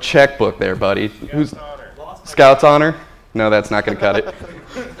your checkbook there, buddy. Who's Scout's honor? No, that's not going to cut it.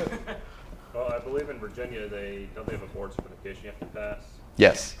 Well, I believe in Virginia, don't they have a board certification you have to pass?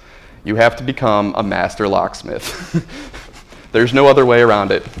 Yes. You have to become a master locksmith. There's no other way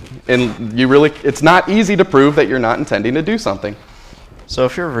around it. And it's not easy to prove that you're not intending to do something. So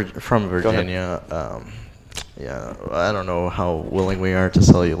if you're from Virginia, yeah, I don't know how willing we are to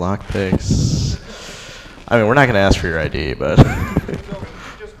sell you lockpicks. I mean, we're not going to ask for your ID, but... So, you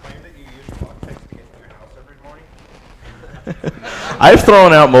just claim that you use lockpicks to get to your house every morning? I've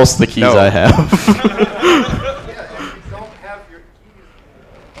thrown out most of the keys I have.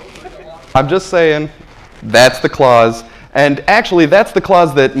 I'm just saying, that's the clause. And actually, that's the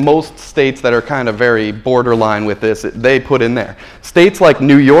clause that most states that are kind of very borderline with this, they put in there. States like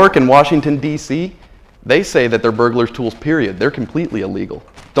New York and Washington, D.C., they say that they're burglar's tools, period. They're completely illegal.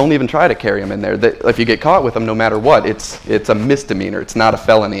 Don't even try to carry them in there. If you get caught with them, no matter what, it's a misdemeanor. It's not a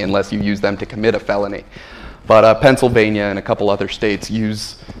felony unless you use them to commit a felony. But Pennsylvania and a couple other states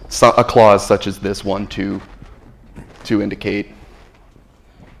use a clause such as this one to indicate.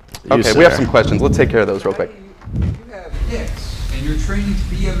 Okay, we have some questions. Let's take care of those real quick. You have picks, and you're training to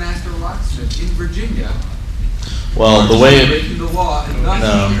be a master locksmith in Virginia. Well, the way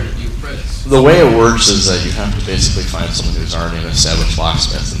it works is that you have to basically find someone who's already an established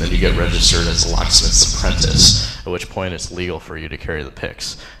locksmith, and then you get registered as a locksmith's apprentice, at which point it's legal for you to carry the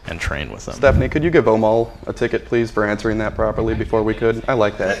picks and train with them. Stephanie, could you give Omal a ticket, please, for answering that properly before we could? I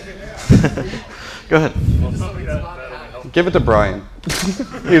like that. Go ahead. Give it to Brian.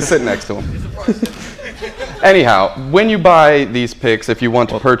 He's sitting next to him. Anyhow, when you buy these picks, if you want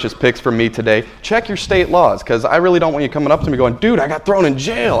to purchase picks from me today, check your state laws, because I really don't want you coming up to me going, dude, I got thrown in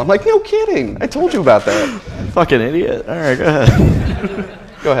jail. I'm like, no kidding. I told you about that. Fucking idiot. All right, go ahead.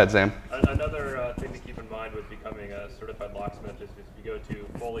 Go ahead, Sam. Another thing to keep in mind with becoming a certified locksmith is if you go to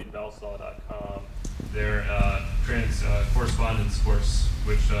foleyvalsaw.com, their correspondence course,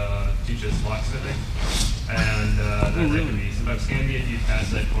 which teaches locksmithing. And that can be sometimes handy if you pass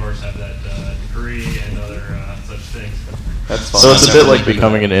that course, have that degree, and other such things. That's fun. So it's a bit like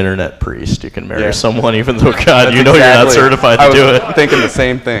becoming an internet priest. You can marry someone even though, God, That's you know exactly. you're not certified to do it. I was thinking the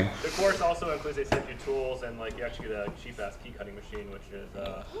same thing. The course also includes, they send you tools, and like you actually get a cheap-ass key cutting machine, which is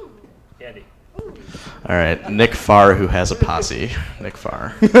handy. All right, Nick Farr, who has a posse. Nick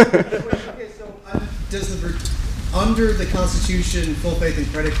Farr. Okay, so under the Constitution, full faith and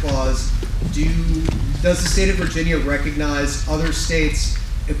credit clause, does the state of Virginia recognize other states'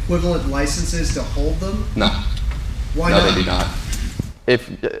 equivalent licenses to hold them? No. Why no, not? they do not.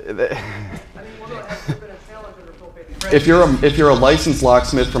 If you're a licensed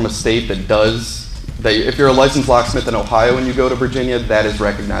locksmith from a state that does, if you're a licensed locksmith in Ohio and you go to Virginia, that is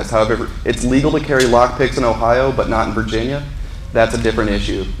recognized. However, it's legal to carry lockpicks in Ohio, but not in Virginia. That's a different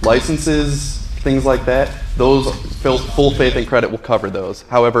issue. Licenses, things like that, those full faith and credit will cover those.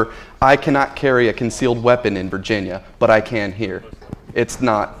 However, I cannot carry a concealed weapon in Virginia, but I can here.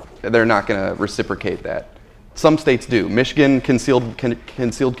 They're not going to reciprocate that. Some states do. Michigan concealed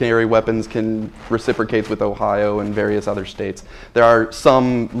carry weapons can reciprocate with Ohio and various other states. There are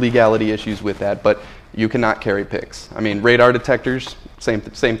some legality issues with that, but you cannot carry picks. I mean, radar detectors, same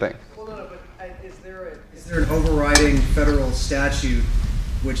thing. Well, no, but is there an overriding federal statute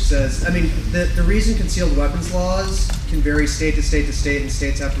which says, I mean, the reason concealed weapons laws can vary state to state to state, and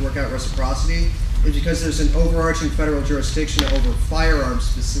states have to work out reciprocity, is because there's an overarching federal jurisdiction over firearms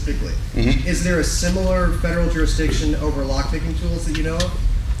specifically. Mm-hmm. Is there a similar federal jurisdiction over lockpicking tools that you know of?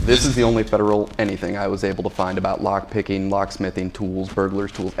 This is the only federal anything I was able to find about lockpicking, locksmithing tools,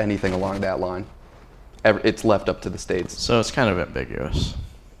 burglars tools, anything along that line. It's left up to the states. So it's kind of ambiguous.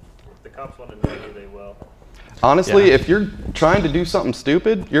 If the cops want to know you, they will. Honestly, Yeah. if you're trying to do something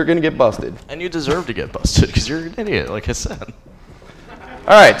stupid, you're going to get busted. And you deserve to get busted because you're an idiot, like I said.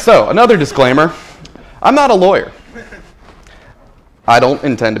 All right, so another disclaimer. I'm not a lawyer. I don't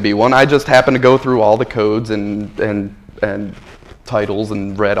intend to be one. I just happen to go through all the codes and titles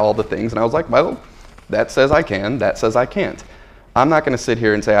and read all the things, and I was like, well, that says I can, that says I can't. I'm not going to sit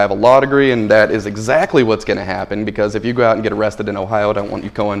here and say I have a law degree and that is exactly what's going to happen, because if you go out and get arrested in Ohio, I don't want you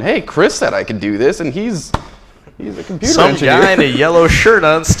going, hey, Chris said I could do this, and he's a computer engineer. Some guy in a yellow shirt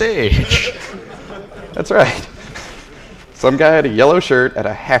on stage. That's right. Some guy had a yellow shirt at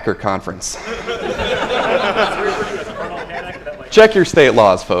a hacker conference. Check your state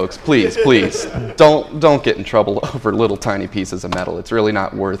laws, folks. Please, please. Don't get in trouble over little tiny pieces of metal. It's really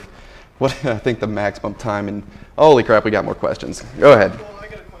not worth what I think the maximum time. And holy crap, we got more questions. Go ahead. Well, I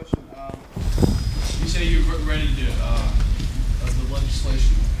got a question. You say you're ready to the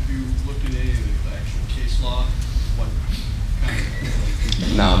legislation. Have you looked at any of the actual case law? What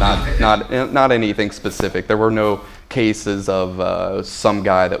kind of not anything specific. There were no cases of some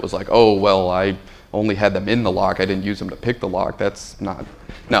guy that was like, oh well, I only had them in the lock. I didn't use them to pick the lock. That's not.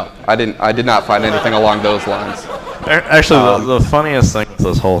 No, I did not find anything along those lines. Actually, the funniest thing with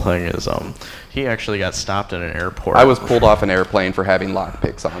this whole thing is he actually got stopped at an airport. I was pulled off an airplane for having lock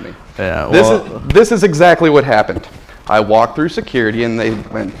picks on me. Yeah. Well, this is exactly what happened. I walked through security and they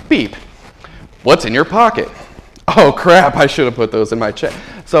went beep. What's in your pocket? Oh crap! I should have put those in my check.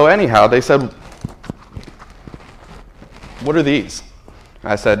 So anyhow, they said, what are these?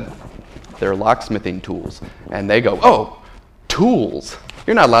 I said, they're locksmithing tools. And they go, oh, tools?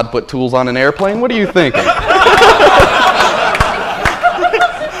 You're not allowed to put tools on an airplane. What are you thinking?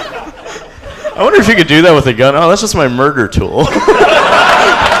 I wonder if you could do that with a gun. Oh, that's just my murder tool.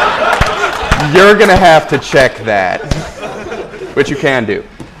 You're going to have to check that, which you can do.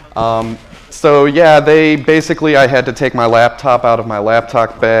 So yeah, I had to take my laptop out of my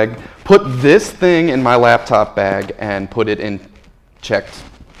laptop bag, put this thing in my laptop bag, and put it in checked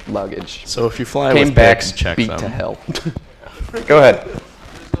luggage. So if you fly Came with back pigs, check beat them. to hell. Go ahead. There's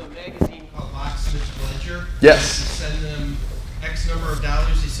a magazine called Locksmith's Ledger. Yes. You send them X number of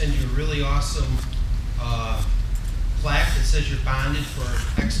dollars. They send you a really awesome plaque that says you're bonded for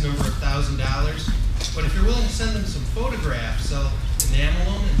X number of $1,000. But if you're willing to send them some photographs, they'll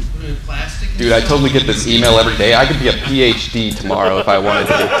enamel them and put them in plastic. Dude, I totally get this email every day. I could be a PhD tomorrow if I wanted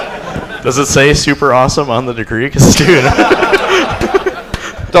to. Does it say super awesome on the degree? Because dude,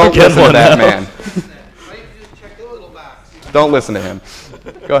 Don't listen to one that now. man. Don't listen to him.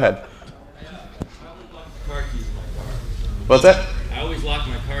 Go ahead. Car keys in my car. What's that? I always lock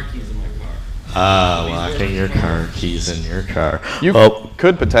my car keys in my car. Locking your car keys in your car. You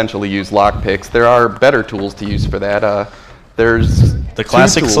could potentially use lock picks. There are better tools to use for that. There's The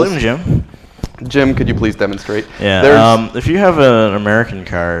classic tools. Slim Jim. Jim, could you please demonstrate? Yeah. If you have an American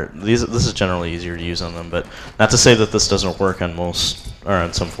car, this is generally easier to use on them. But not to say that this doesn't work on most or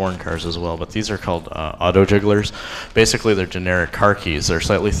on some foreign cars as well. But these are called auto jigglers. Basically, they're generic car keys. They're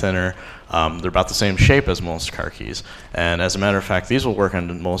slightly thinner. They're about the same shape as most car keys. And as a matter of fact, these will work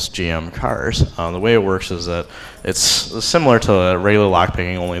on most GM cars. The way it works is that it's similar to a regular lock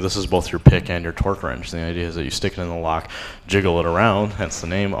picking, only this is both your pick and your torque wrench. The idea is that you stick it in the lock, jiggle it around, hence the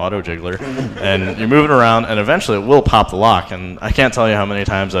name auto jiggler, and you move it around, and eventually it will pop the lock. And I can't tell you how many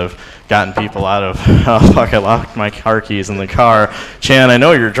times I've gotten people out of, oh, fuck, I locked my car keys in the car. Chan, I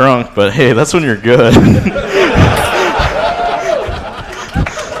know you're drunk, but hey, that's when you're good.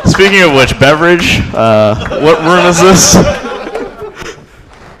 Speaking of which, beverage, what room is this?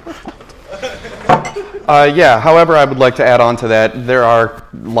 Yeah, however, I would like to add on to that, there are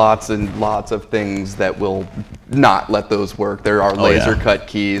lots and lots of things that will not let those work. There are laser cut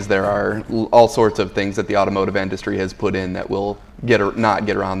keys, there are all sorts of things that the automotive industry has put in that will not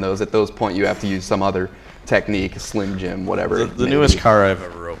get around those. At those point, you have to use some other technique, Slim Jim, whatever. The newest car I've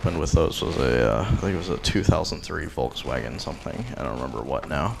ever opened with those was I think it was a 2003 Volkswagen something. I don't remember what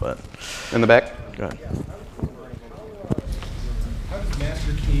now, but. In the back? Go ahead. How does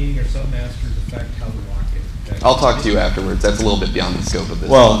master keying or submasters affect how the lock is? I'll talk to you afterwards. That's a little bit beyond the scope of this.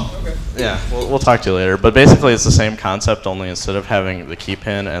 Well, yeah, we'll talk to you later. But basically, it's the same concept, only instead of having the key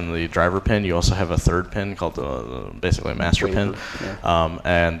pin and the driver pin, you also have a third pin called basically a master pin. Yeah.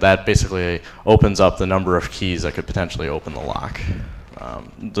 And that basically opens up the number of keys that could potentially open the lock.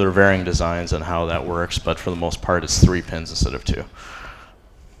 There are varying designs on how that works, but for the most part, it's 3 pins instead of 2.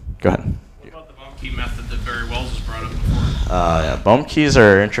 Go ahead. What about the bump key method that Barry Wells has brought up before? Yeah, bump keys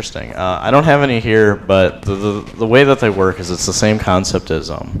are interesting. I don't have any here, but the way that they work is it's the same concept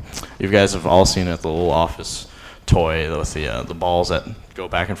as you guys have all seen it, the little office toy with the balls that go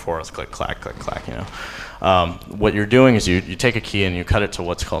back and forth, click, clack, click, clack, you know. What you're doing is you take a key and you cut it to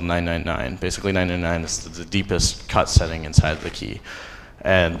what's called 999. Basically, 999 is the deepest cut setting inside the key.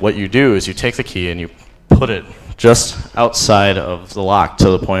 And what you do is you take the key and you put it just outside of the lock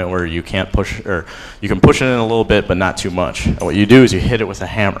to the point where you can't push, or you can push it in a little bit, but not too much. And what you do is you hit it with a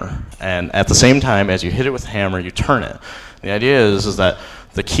hammer. And at the same time as you hit it with a hammer, you turn it. The idea is that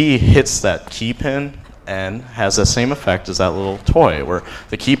the key hits that key pin and has the same effect as that little toy, where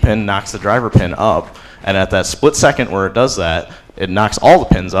the key pin knocks the driver pin up, and at that split second where it does that, it knocks all the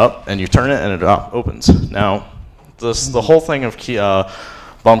pins up, and you turn it and it opens. Now, the whole thing of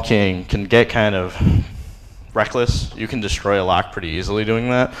bump keying can get kind of reckless. You can destroy a lock pretty easily doing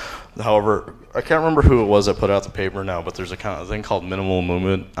that. However, I can't remember who it was that put out the paper now, but there's a thing called minimal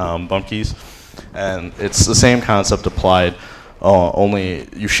movement bump keys, and it's the same concept applied. Only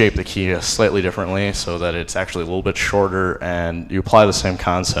you shape the key slightly differently so that it's actually a little bit shorter, and you apply the same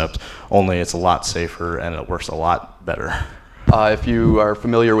concept, only it's a lot safer and it works a lot better. If you are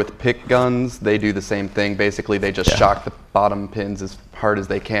familiar with pick guns, they do the same thing. Basically, they just shock the bottom pins as hard as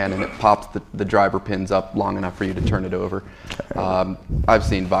they can, and it pops the driver pins up long enough for you to turn it over. I've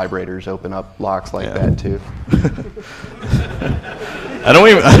seen vibrators open up locks like that too.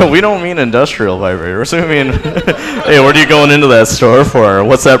 We don't mean industrial vibrators. We mean, hey, what are you going into that store for?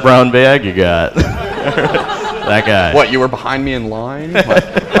 What's that brown bag you got? That guy. What, you were behind me in line? All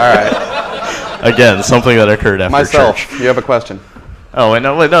right. Again, something that occurred after Myself, church. you have a question. Oh, wait,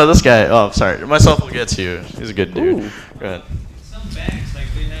 no, this guy. Oh, sorry. Myself will get to you. He's a good dude. Ooh. Go ahead. Some banks, like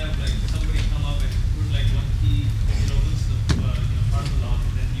they have like somebody come up and put like one key, opens the part of the lock,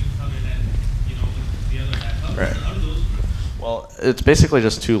 and then you come in and open the other half. How do those work? Well, it's basically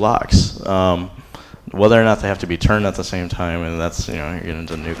just two locks. Whether or not they have to be turned at the same time, and that's, you get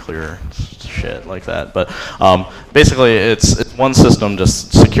into nuclear shit like that. But basically, it's one system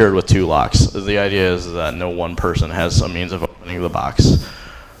just secured with two locks. The idea is that no one person has a means of opening the box.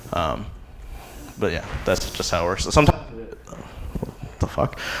 But yeah, that's just how it works. Sometimes, what the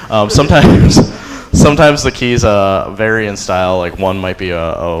fuck? Sometimes the keys vary in style. Like one might be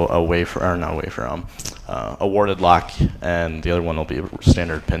a wafer, or not wafer, a warded lock, and the other one will be a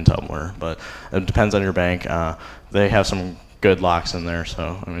standard pin tumbler. But it depends on your bank. They have some good locks in there,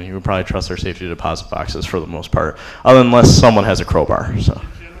 so I mean, you would probably trust their safety deposit boxes for the most part, unless someone has a crowbar. So.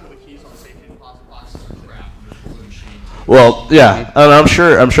 Well, yeah, and I'm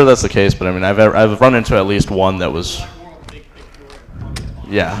sure that's the case. But I mean, I've run into at least one that was.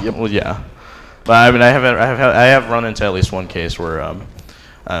 Yeah. Well, yeah. But I mean, I have run into at least one case where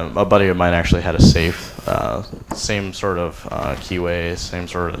a buddy of mine actually had a safe, same sort of keyway, same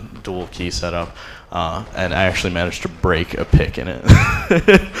sort of dual key setup, and I actually managed to break a pick in it.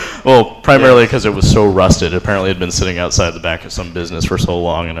 Well, primarily because it was so rusted. Apparently, it had been sitting outside the back of some business for so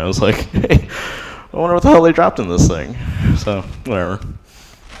long, and I was like, hey, I wonder what the hell they dropped in this thing. So, whatever.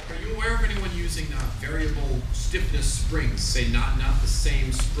 Are you aware of anyone using variable stiffness springs? Say not the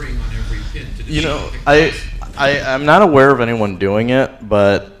same spring on every pin. I'm not aware of anyone doing it,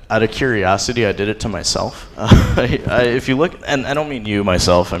 but out of curiosity, I did it to myself. If you look, and I don't mean you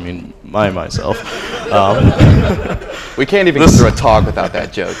myself, I mean myself. We can't even get through a talk without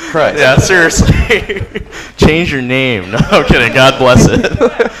that joke. Christ. Yeah, seriously. Change your name. No, I'm kidding. God bless it.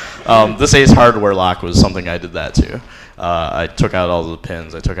 This Ace hardware lock was something I did that to. I took out all the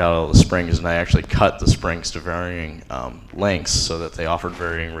pins, I took out all the springs, and I actually cut the springs to varying lengths so that they offered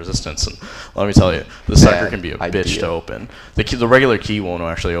varying resistance. And let me tell you, this sucker can be a bitch to open. The regular key won't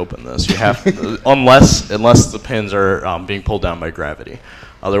actually open this. You have unless the pins are being pulled down by gravity.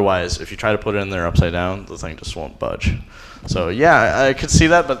 Otherwise, if you try to put it in there upside down, the thing just won't budge. So yeah, I could see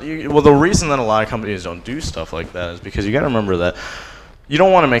that, but the reason that a lot of companies don't do stuff like that is because you got to remember that you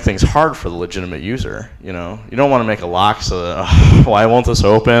don't want to make things hard for the legitimate user. You don't want to make a lock so that why won't this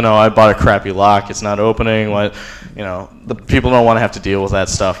open? Oh, I bought a crappy lock, it's not opening. Why, the people don't want to have to deal with that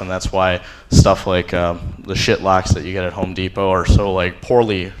stuff, and that's why stuff like the shit locks that you get at Home Depot are so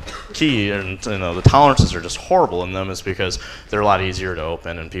poorly keyed, and the tolerances are just horrible in them. Is because they're a lot easier to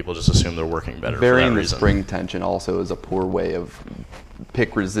open, and people just assume they're working better. Varying for that the reason. spring tension also is a poor way of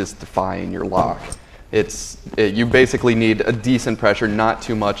pick resistifying your lock. You basically need a decent pressure, not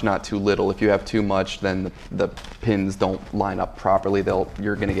too much, not too little. If you have too much, then the pins don't line up properly.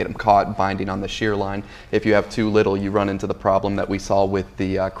 You're going to get them caught binding on the shear line. If you have too little, you run into the problem that we saw with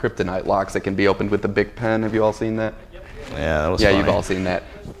the kryptonite locks that can be opened with the big pen. Have you all seen that? Yeah, that was funny. You've all seen that.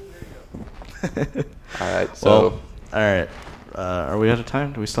 All right, so. Well, all right. Are we out of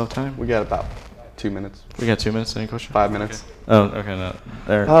time? Do we still have time? We got about 2 minutes. We got 2 minutes. Any question? 5 minutes. Okay. Oh, okay. No.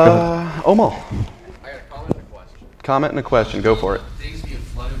 There. Go ahead. Omal. I got a comment and a question. Comment and a question. Go for it. Things being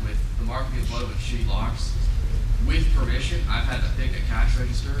flooded with, the market being flooded with shitty locks. With permission, I've had to pick a cash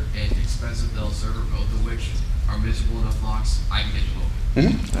register and expensive Dell server, both of which are miserable enough locks I can get them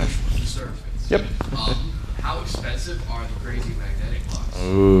open. Mm-hmm. Just serve. Yep. How expensive are the crazy magnetic locks?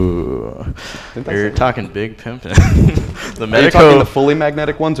 Ooh, you're talking big pimping. Are you talking the fully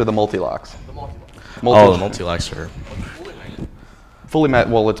magnetic ones or the multi-locks? The multi-lock. Oh, the multi-locks are.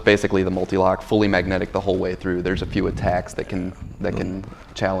 Well, it's basically the multi-lock, fully magnetic the whole way through. There's a few attacks that can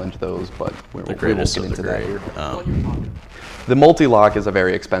challenge those, but we won't get into that here. The multi-lock is a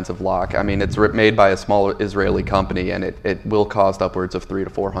very expensive lock. I mean, it's made by a small Israeli company, and it will cost upwards of $300 to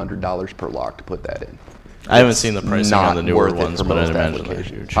 $400 per lock to put that in. I haven't seen the pricing on the newer ones, but I'd imagine they're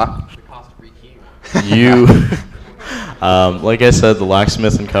huge. The cost of rekeying. Like I said, the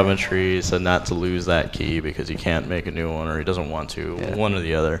locksmith in Coventry said not to lose that key because you can't make a new one, or he doesn't want to, one or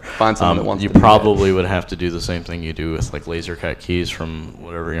the other. Find someone that wants you to do probably would have to do the same thing you do with like laser cut keys from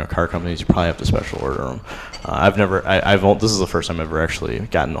whatever car companies. You probably have to special order them. This is the first time I've ever actually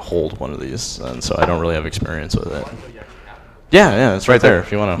gotten to hold one of these, and so I don't really have experience with it. Yeah, it's right there. If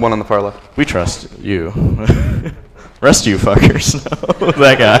you want to. One on the far left. We trust you. Rest you fuckers.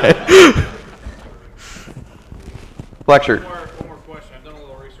 That guy. Black shirt. One more question. I've done a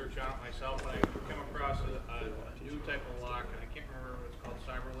little research on it myself, and I came across a new type of lock, and I can't remember if it's called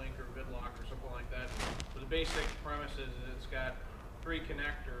CyberLink or VidLock or something like that. But the basic premise is that it's got 3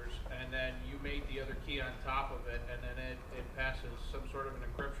 connectors, and then you mate the other key on top of it, and then it passes some sort of an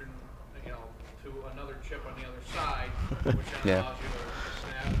encryption, to another chip on the other side, which then allows you to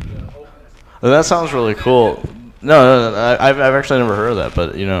snap to open it. That sounds really cool. No, I've actually never heard of that,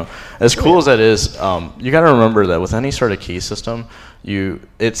 but as cool as that is, you got to remember that with any sort of key system,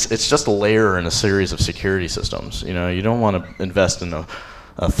 it's just a layer in a series of security systems. You don't want to invest in a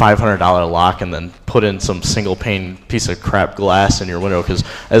 $500 lock and then put in some single pane piece of crap glass in your window, because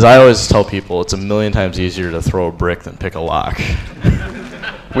as I always tell people, it's a million times easier to throw a brick than pick a lock.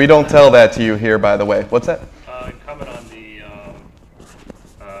 We don't tell that to you here, by the way. What's that? Comment on the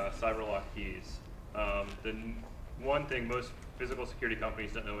CyberLock keys. The one thing, most physical security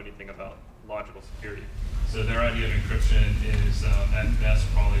companies don't know anything about logical security. So their idea of encryption is at best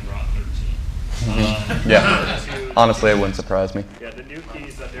probably ROT 13. Honestly, it wouldn't surprise me. Yeah, the new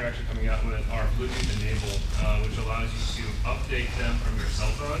keys that they're actually coming out with are Bluetooth enabled, which allows you to update them from your cell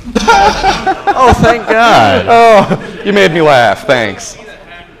phone. Oh, thank God. Oh, you made me laugh. Thanks.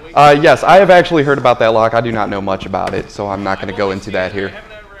 Yes, I have actually heard about that lock. I do not know much about it, so I'm not going to go into that here. I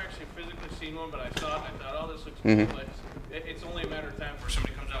haven't ever actually physically seen one, but I saw it and I thought, this looks cool. It's only a matter of time before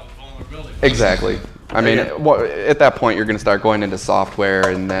somebody comes out with vulnerability. Exactly. I mean, at that point, you're going to start going into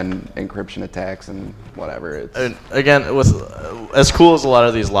software and then encryption attacks and whatever. And again, with as cool as a lot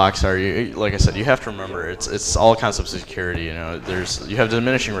of these locks are, like I said, you have to remember it's all concepts of security. You have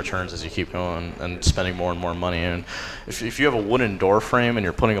diminishing returns as you keep going and spending more and more money. And if you have a wooden door frame and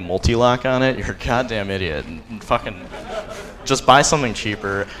you're putting a multi-lock on it, you're a goddamn idiot. And fucking just buy something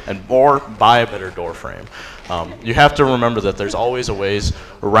cheaper or buy a better door frame. You have to remember that there's always a ways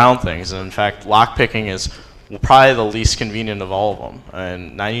around things, and in fact, lock picking is probably the least convenient of all of them.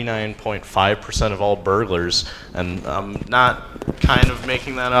 And 99.5% of all burglars, and I'm not kind of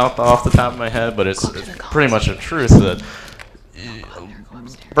making that up off the top of my head, but it's pretty much a truth that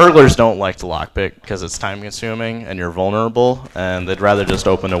burglars don't like to lockpick because it's time consuming and you're vulnerable, and they'd rather just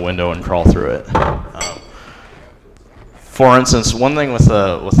open a window and crawl through it. For instance, one thing with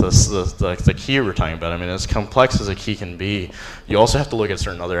the key we're talking about, I mean, as complex as a key can be, you also have to look at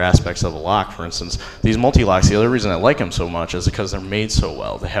certain other aspects of a lock. For instance, these multi-locks, the other reason I like them so much is because they're made so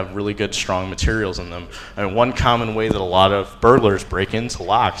well. They have really good, strong materials in them. And one common way that a lot of burglars break into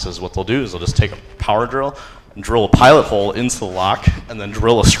locks is what they'll do is they'll just take a power drill, drill a pilot hole into the lock, and then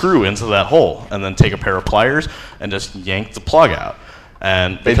drill a screw into that hole, and then take a pair of pliers and just yank the plug out.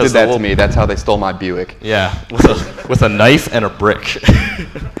 And they did that to me. That's how they stole my Buick. Yeah, with a knife and a brick.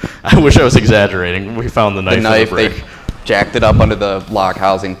 I wish I was exaggerating. We found the knife and the brick. They jacked it up under the lock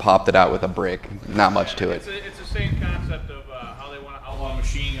housing, popped it out with a brick. Not much to it. It's the same concept of how they want to outlaw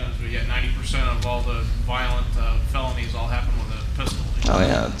machine guns, but yet 90% of all the violent felonies all happen with a pistol. Oh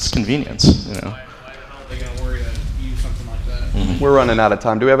yeah, it's convenience. Why the hell are they going to worry to use something like that? Mm-hmm. We're running out of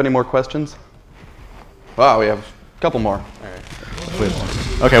time. Do we have any more questions? Wow, we have a couple more. All right.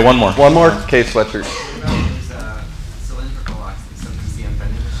 Okay, one more. One more? Case sweatshirt. Cylindrical locks, some CM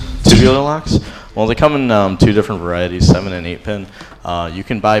vending machines. Tubular locks? Well, they come in 2 different varieties, 7 and 8 pin. You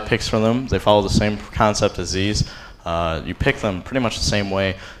can buy picks from them. They follow the same concept as these. You pick them pretty much the same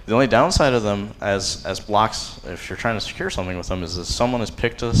way. The only downside of them as locks, if you're trying to secure something with them, is if someone has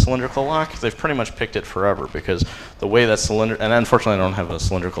picked a cylindrical lock, they've pretty much picked it forever, because the way that and unfortunately I don't have a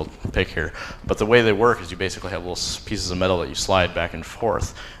cylindrical pick here, but the way they work is you basically have little pieces of metal that you slide back and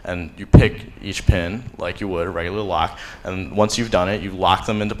forth, and you pick each pin like you would a regular lock, and once you've done it, you lock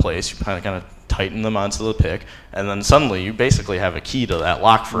them into place. You kind of tighten them onto the pick, and then suddenly you basically have a key to that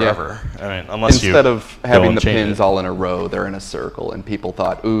lock forever. Yeah. I mean, unless instead of having the change pins all in a row, they're in a circle, and people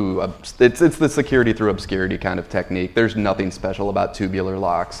thought, ooh, it's the security through obscurity kind of technique. There's nothing special about tubular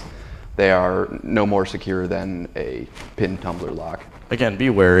locks. They are no more secure than a pin tumbler lock. Again, be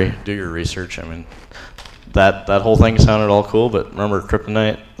wary. Do your research. I mean, that whole thing sounded all cool, but remember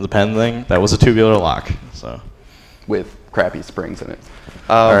Kryptonite, the pen thing? That was a tubular lock. So, with crappy springs in it.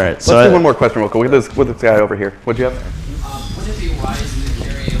 All right. Let's do one more question real quick. With this guy over here. What'd you have? Would it be wise to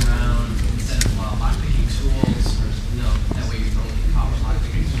carry around, instead of lockpicking tools, or that way you don't get caught with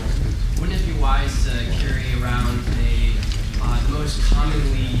lockpicking tools, wouldn't it be wise to carry around the most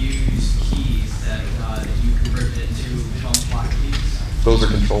commonly used keys that you convert into bump lock keys? Those are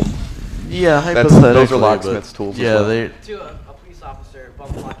controlled. Yeah, hypothetically. Those are locksmith's tools. Yeah, as well. To a police officer,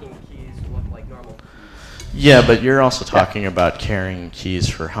 bump locking keys look like normal keys. Yeah, but you're also talking about carrying keys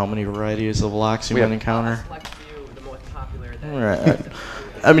for how many varieties of locks you might encounter? Select few, the most popular. Right.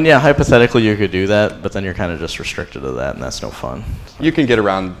 I mean, yeah, hypothetically you could do that, but then you're kind of just restricted to that, and that's no fun. You can get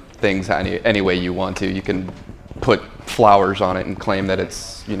around things any way you want to. You can put flowers on it and claim that it's,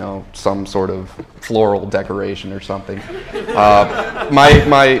 some sort of floral decoration or something.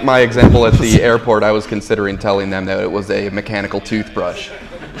 My example at the airport, I was considering telling them that it was a mechanical toothbrush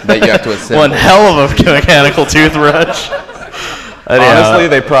that you have to assemble. One hell of a mechanical toothbrush. Honestly,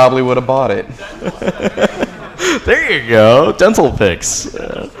 they probably would have bought it. There you go. Dental picks.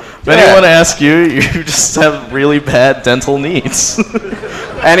 If anyone asks you, you just have really bad dental needs.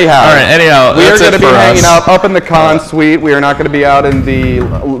 Anyhow, all right. Anyhow, we are going to be hanging out up in the con suite. We are not going to be out in the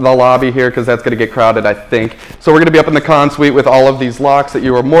lobby here because that's going to get crowded, I think. So we're going to be up in the con suite with all of these locks that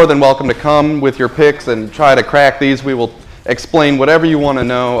you are more than welcome to come with your picks and try to crack these. We will explain whatever you want to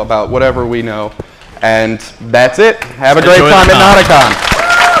know about whatever we know. And that's it. Have a great time at Notacon.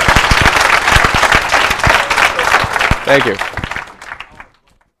 Thank you.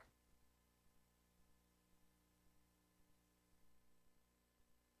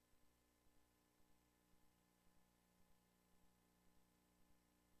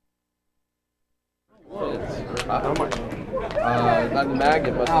 How much? Not the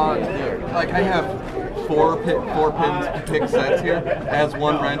magnet, but like I have four pins pick sets here. It has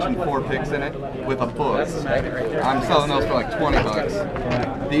one wrench and 4 picks in it with a book. I'm selling those for like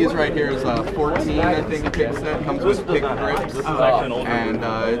 $20. These right here is 14, I think, a pick set. Comes with pick grips, and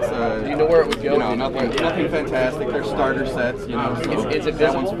it's do you know where it would go? Nothing fantastic. They're starter sets, So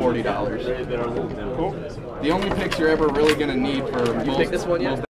that one's $40. The only picks you're ever really gonna need for you pick this one yet?